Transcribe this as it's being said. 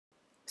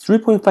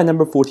3.5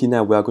 number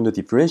 49, we are going to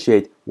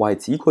differentiate y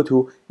is equal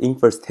to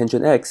inverse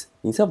tangent x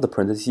inside of the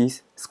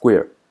parentheses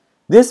square.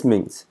 This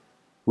means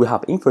we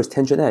have inverse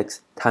tangent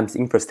x times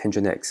inverse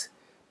tangent x.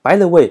 By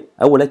the way,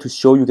 I would like to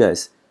show you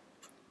guys,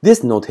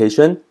 this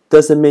notation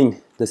doesn't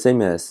mean the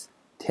same as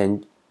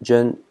tangent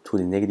to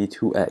the negative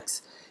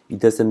 2x. It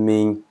doesn't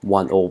mean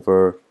 1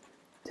 over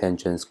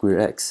tangent square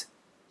x.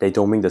 They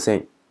don't mean the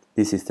same.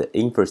 This is the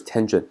inverse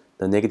tangent,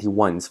 the negative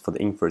ones for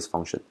the inverse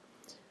function.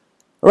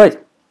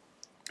 Alright,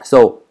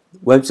 so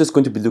we're just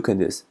going to be looking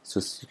at this.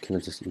 So can I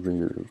just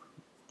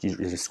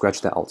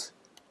scratch that out?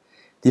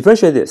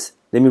 Differentiate this.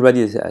 Let me write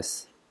it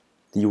as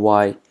dy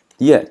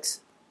dx.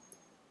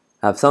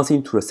 I have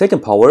something to the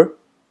second power.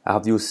 I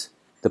have to use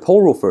the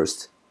power rule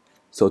first.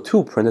 So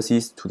 2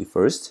 parentheses to the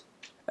first.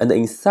 And the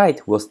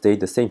inside will stay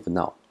the same for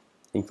now.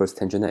 Inverse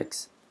tangent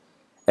x.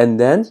 And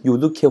then you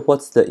look at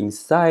what's the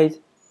inside,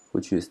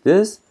 which is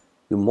this.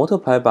 You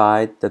multiply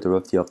by the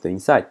derivative of the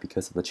inside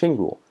because of the chain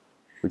rule,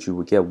 which you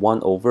will get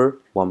 1 over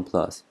 1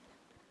 plus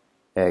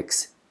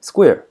x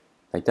squared,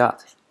 like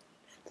that.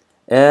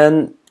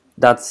 And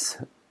that's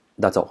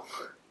all.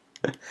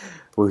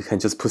 We can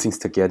just put things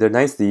together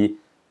nicely.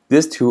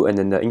 This 2 and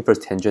then the inverse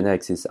tangent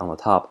x is on the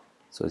top.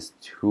 So it's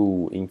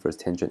 2 inverse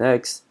tangent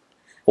x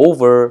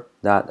over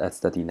that as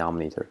the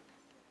denominator.